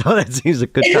minute, so that seems a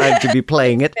good time to be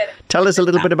playing it. Tell us a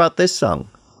little bit about this song.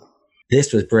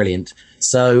 This was brilliant.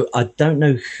 So I don't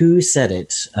know who said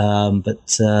it, but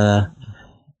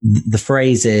the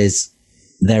phrase is,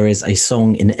 there is a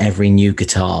song in every new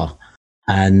guitar.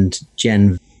 And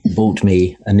Jen bought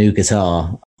me a new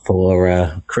guitar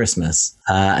for Christmas,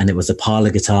 and it was a parlor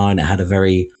guitar, and it had a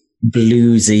very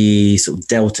bluesy sort of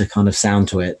Delta kind of sound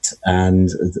to it. And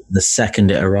the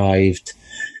second it arrived,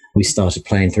 we started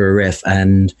playing through a riff,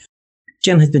 and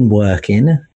Jen had been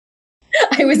working.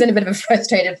 I was in a bit of a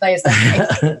frustrated place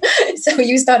that night. So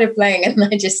you started playing, and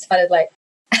I just started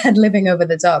ad-libbing over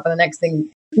the top. And the next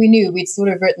thing we knew, we'd sort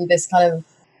of written this kind of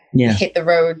hit the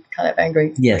road kind of angry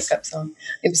breakup song.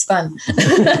 It was fun.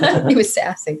 It was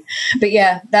sassy. But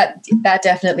that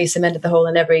definitely cemented the hole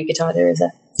in every guitar. There is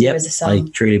a song. I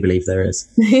truly believe there is.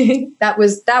 That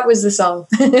was the song.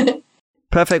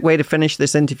 Perfect way to finish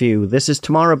this interview. This is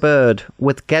Tomorrow Bird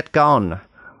with Get Gone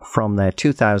from their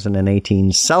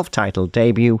 2018 self-titled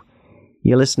debut.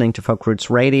 You're listening to Folk Roots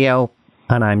Radio,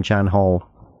 and I'm Jan Hall.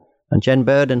 And Jen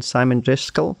Bird and Simon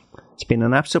Driscoll, it's been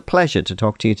an absolute pleasure to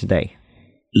talk to you today.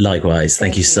 Likewise.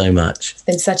 Thank you so much. It's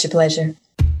been such a pleasure.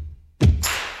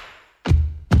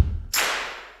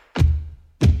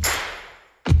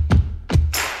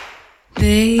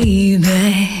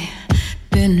 Baby,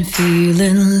 been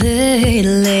feeling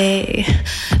lately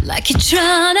like you're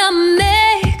trying to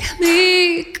make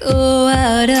me go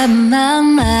out of my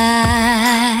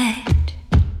mind.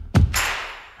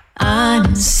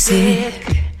 I'm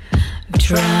sick of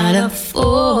trying to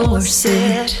force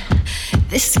it,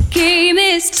 This game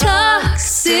is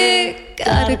toxic.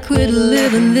 Gotta quit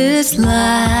living this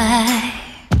life.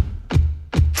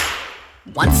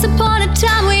 Once upon a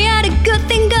time we had a good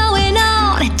thing going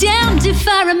on. Damned if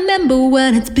I remember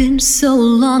when it's been so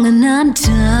long, and I'm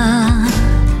done.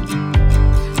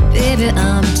 Baby,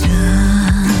 I'm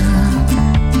done.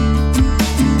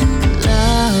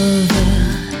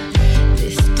 Lover,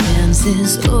 this dance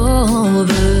is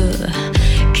over.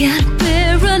 Can't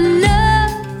bear another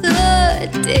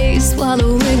day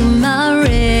swallowing my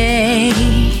rage.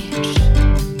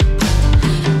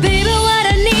 Baby, what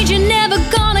I need, you're never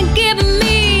gonna give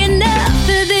me enough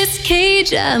of this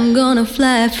cage. I'm gonna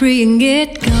fly free and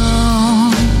get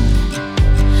gone.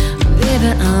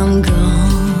 Baby, I'm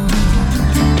gone.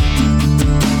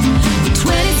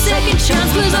 20-second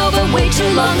chance was over way too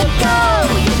long ago.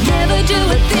 You never do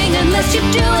a thing unless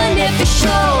you're doing it for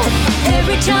show.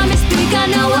 Every time you speak, I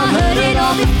know I heard it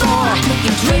all before.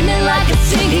 You treat me like a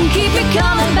sink and keep me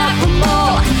coming back for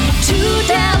more. Too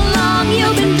damn long,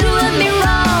 you've been doing me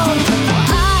wrong.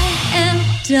 I am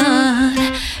done.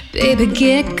 Baby,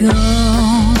 get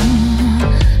gone.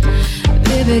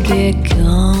 Baby, get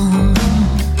gone.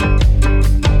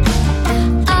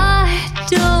 I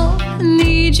don't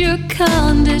need your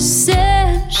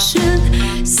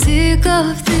condescension. Sick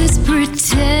of this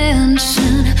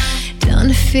pretension.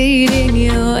 Done feeding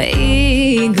your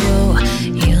ego.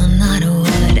 You're not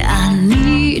what I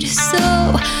need.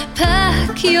 So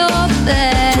pack your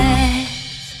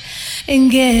bags and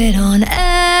get on out.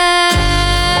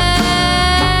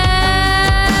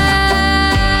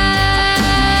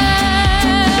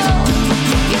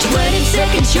 Your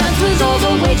 20-second chance was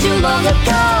over way too long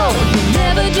ago. You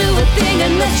never do a thing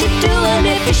unless you're doing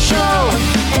it for show.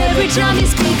 Every time you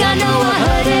speak, I know I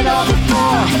heard it all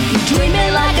before. You treat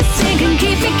me like a sink and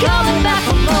keep me coming back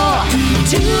for more.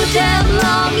 Too damn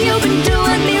long, you've been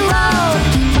doing me wrong.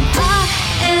 I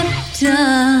am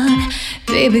done.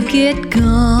 Baby, get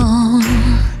gone.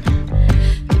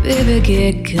 Baby,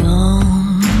 get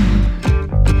gone.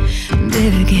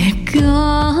 Baby, get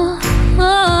gone.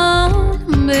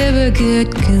 Baby, get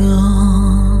gone.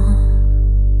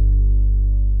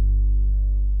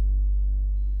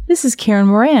 This is Karen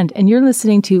Morand, and you're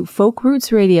listening to Folk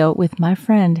Roots Radio with my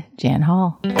friend, Jan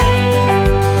Hall.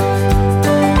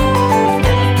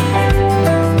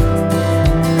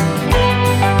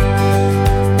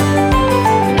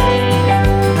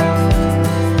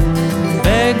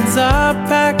 Bags are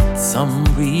packed, some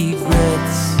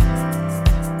regrets.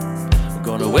 We're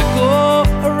gonna echo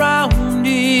around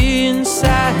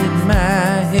inside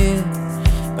my head,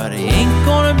 but it ain't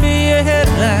gonna be a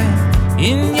headline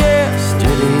in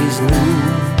yesterday's news.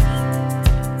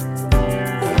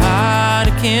 The heart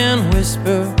can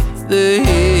whisper, the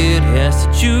head has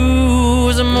to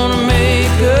choose. I'm gonna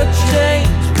make a change,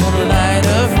 gonna light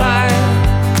a fire,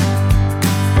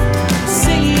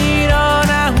 sing it on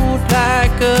out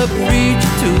like a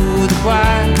preacher to the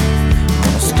choir.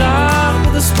 Gonna start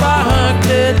with a spark,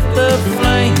 let the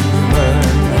flame burn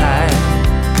high.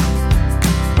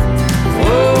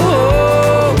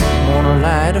 Whoa, gonna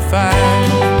light a fire.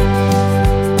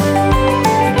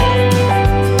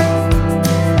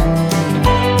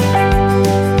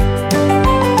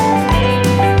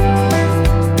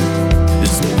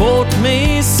 This boat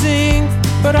may sink,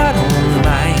 but I don't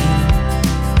mind.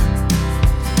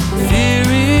 Fear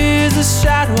is a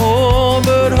shadow,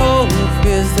 but hope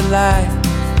is the light.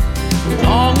 As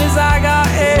long as I got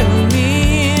air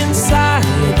inside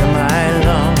of my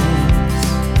lungs,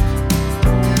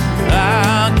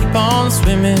 I'll keep on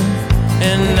swimming,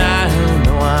 and I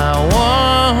know I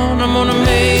want. I'm gonna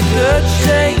make a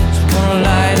change, I'm gonna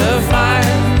light a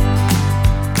fire.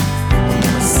 I'm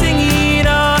gonna sing it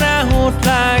on out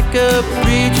like a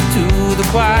preacher to the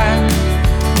choir.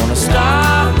 Gonna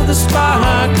start with a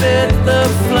spark, let the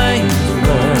flames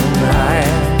burn high.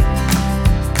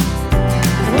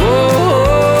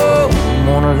 Whoa, I'm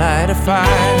gonna light a fire.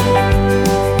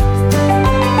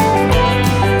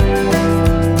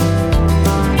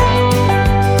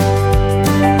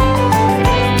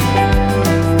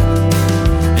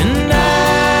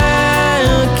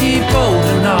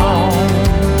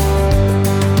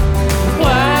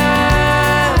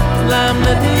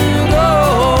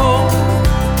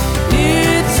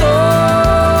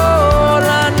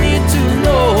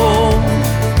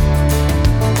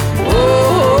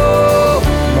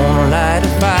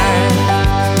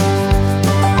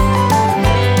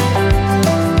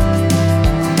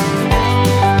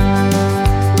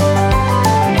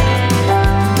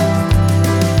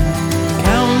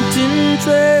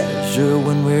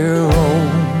 When we're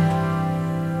old,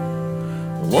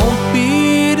 won't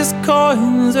be sweetest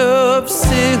coins of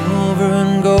silver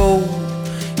and gold.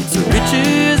 It's the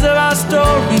riches of our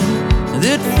story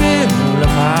that fill up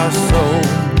our soul.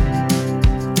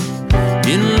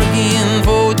 Been looking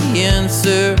for the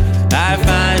answer, I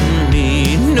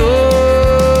finally know.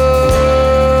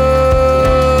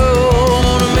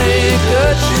 Wanna make a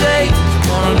change,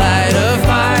 wanna light a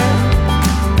fire,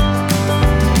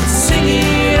 sing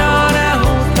it on out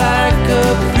like a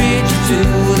preacher to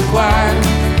the choir.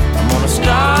 I'm gonna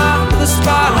start with a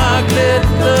spark, let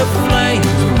the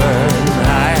flames burn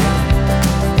high.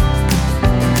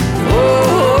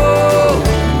 Oh,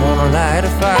 I'm gonna light a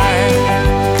fire.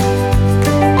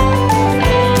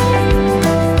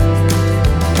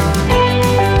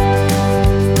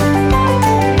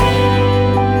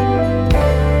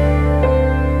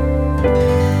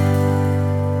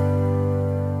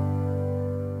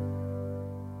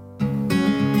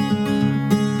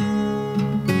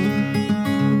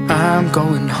 I'm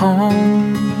going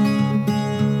home.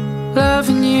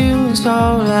 Loving you is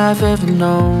all I've ever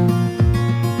known.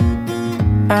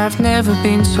 I've never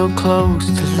been so close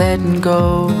to letting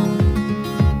go.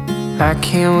 I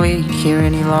can't wait here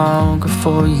any longer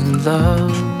for your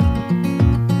love.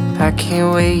 I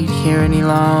can't wait here any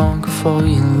longer for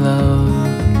your love.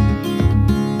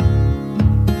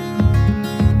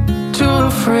 Too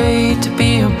afraid to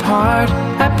be apart,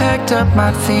 I packed up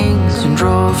my things and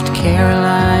drove to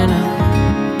Carolina.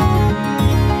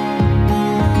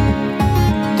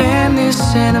 Damn, this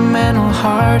sentimental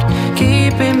heart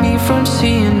keeping me from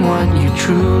seeing what you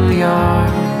truly are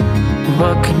and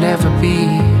what could never be.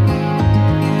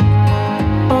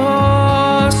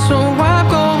 Oh, so I'm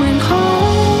going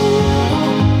home.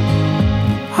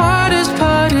 Hardest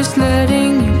part is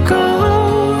letting you go.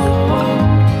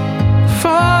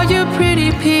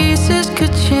 Pretty pieces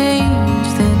could change,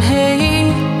 then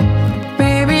hey,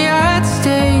 maybe I'd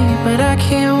stay. But I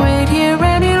can't wait here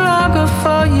any longer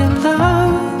for your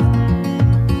love.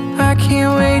 I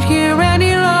can't wait here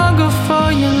any longer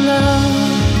for your love.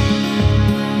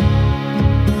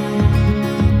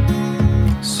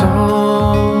 So,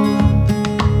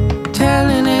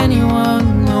 telling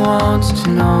anyone that wants to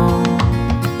know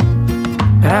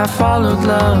that I followed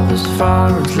love as far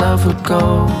as love would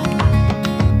go.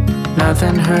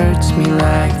 Nothing hurts me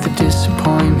like the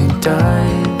disappointment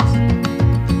does.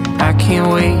 I can't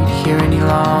wait here any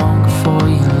longer for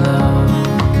your love.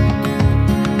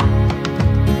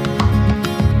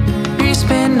 We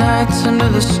spend nights under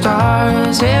the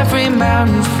stars, every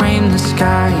mountain framed the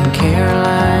sky in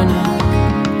Carolina.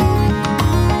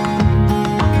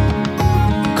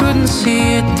 Couldn't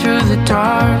see it through the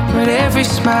dark, but every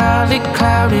smile it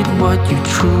clouded what you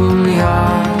truly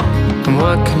are and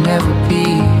what can never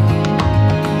be.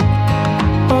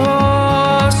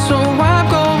 So I'm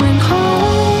going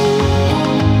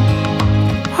home.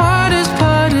 Hardest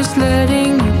part is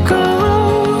letting you go.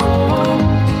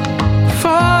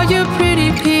 For your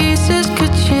pretty pieces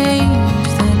could change,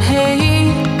 then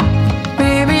hey,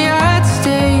 maybe I'd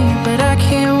stay. But I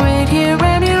can't wait here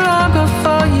any longer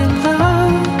for your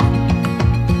love.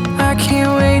 I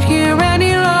can't wait here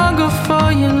any longer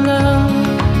for your love.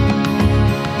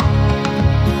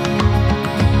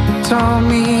 It's all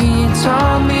me, it's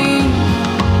all me.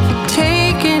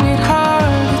 Taking it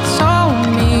hard, it's all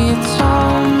me, it's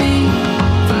all me.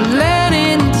 For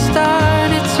letting it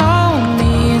start, it's all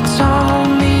me, it's all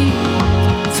me.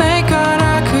 Thank God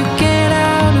I could get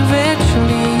out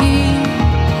eventually.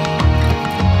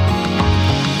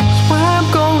 So I'm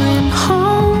going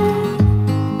home.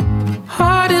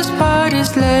 Hardest part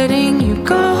is letting you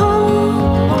go.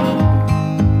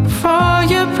 For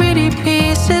your pretty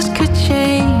pieces could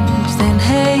change, then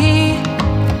hey,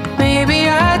 maybe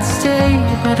I'd stay,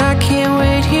 but I can't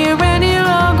wait here any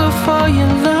longer for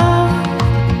your love.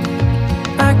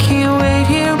 I can't wait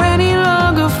here any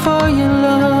longer for your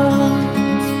love.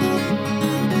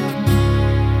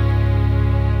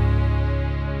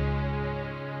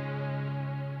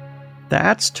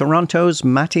 That's Toronto's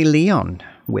Matty Leon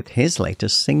with his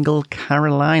latest single,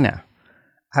 Carolina,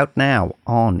 out now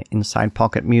on Inside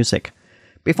Pocket Music.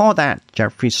 Before that,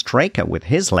 Jeffrey Straker with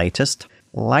his latest,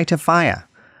 Light a Fire.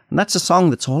 And that's a song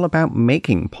that's all about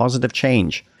making positive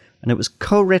change. And it was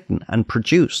co-written and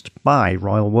produced by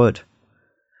Royal Wood.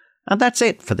 And that's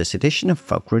it for this edition of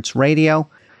Folk Roots Radio.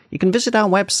 You can visit our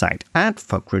website at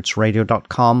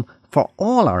folkrootsradio.com for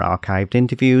all our archived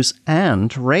interviews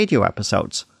and radio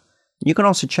episodes. You can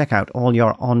also check out all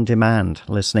your on-demand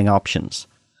listening options.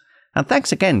 And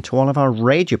thanks again to all of our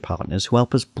radio partners who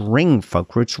help us bring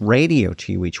Folk Roots Radio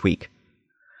to you each week.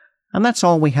 And that's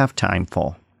all we have time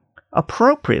for.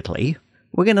 Appropriately,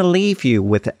 we're going to leave you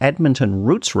with Edmonton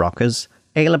roots rockers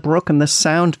Ayla Brooke and the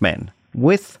Soundmen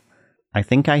with I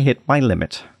Think I Hit My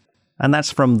Limit. And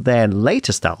that's from their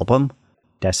latest album,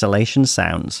 Desolation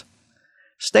Sounds.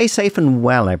 Stay safe and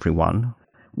well, everyone.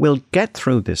 We'll get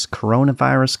through this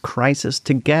coronavirus crisis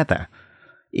together,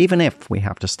 even if we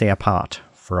have to stay apart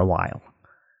for a while.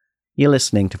 You're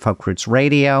listening to Folk Roots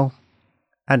Radio,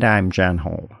 and I'm Jan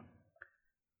Hall.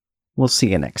 We'll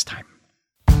see you next time.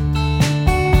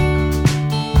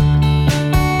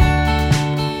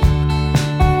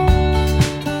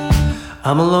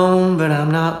 I'm alone, but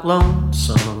I'm not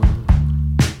lonesome.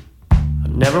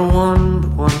 I've never won,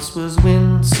 but once was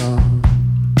winsome.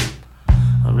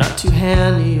 I'm not too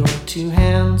handy or too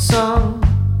handsome,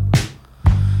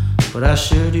 but I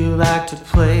sure do like to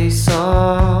play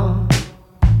some.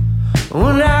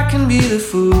 When I can be the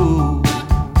fool,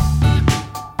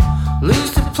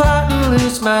 lose the plot and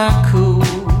lose my cool.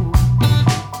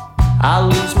 I'll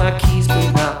lose my keys,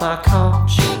 but not my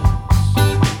conscience.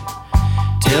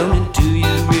 Tell me, do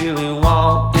you really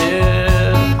want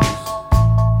this?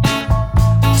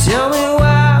 Tell me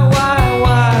why you wanna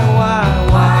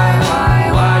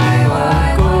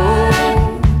go?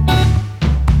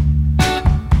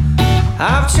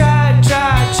 I've tried to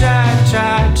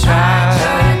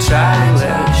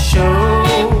let it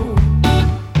show.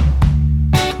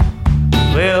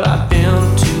 Well, I've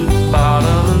been to the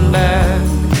bottom and back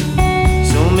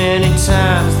so many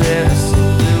times that I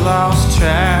simply lost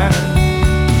track.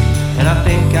 And I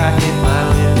think I hit my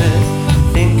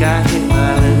limit, think I hit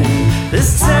my limit.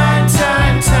 This time.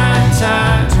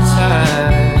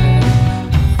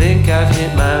 Think I've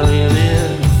hit my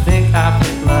limit, think I've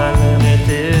hit my limit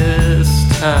this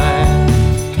time.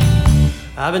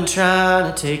 I've been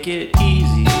trying to take it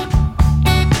easy,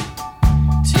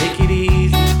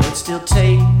 but still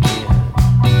take it.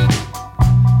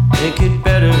 Make it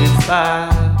better if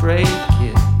I break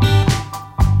it.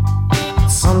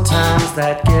 Sometimes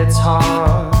that gets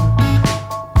hard.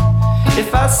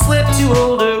 If I slip to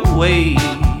older ways,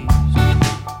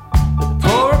 the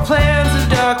poorer plans of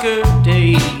darker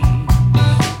days,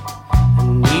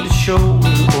 and need a shoulder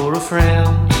or a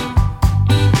friend.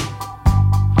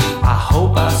 I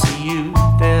hope I see you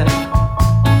then.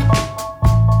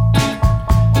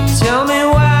 Tell me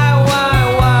why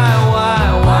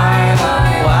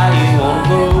you wanna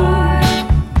go?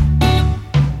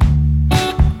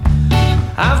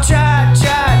 I've tried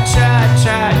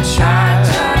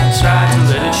to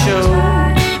let it show.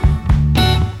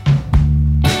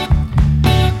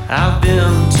 I've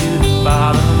been to the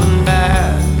bottom and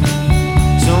back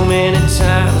so many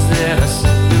times that I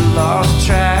simply lost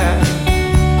track.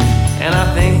 And I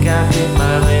think I've hit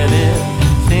my limit,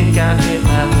 think I've hit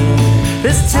my limit.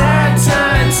 This time.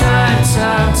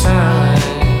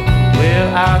 Well,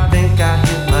 I think I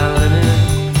hit my limit,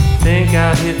 think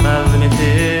I hit my limit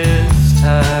this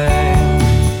time.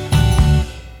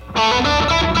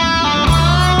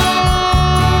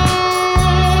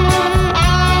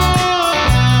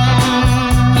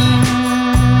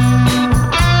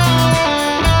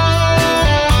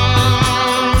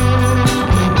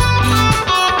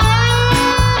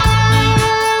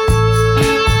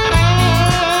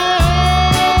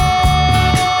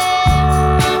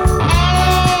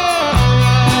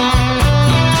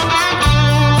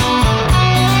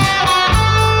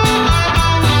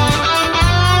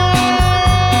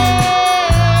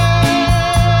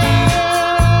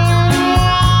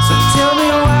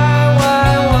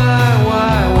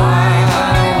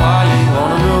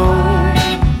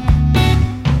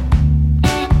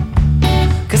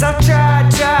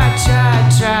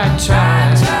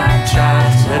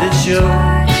 Let it show.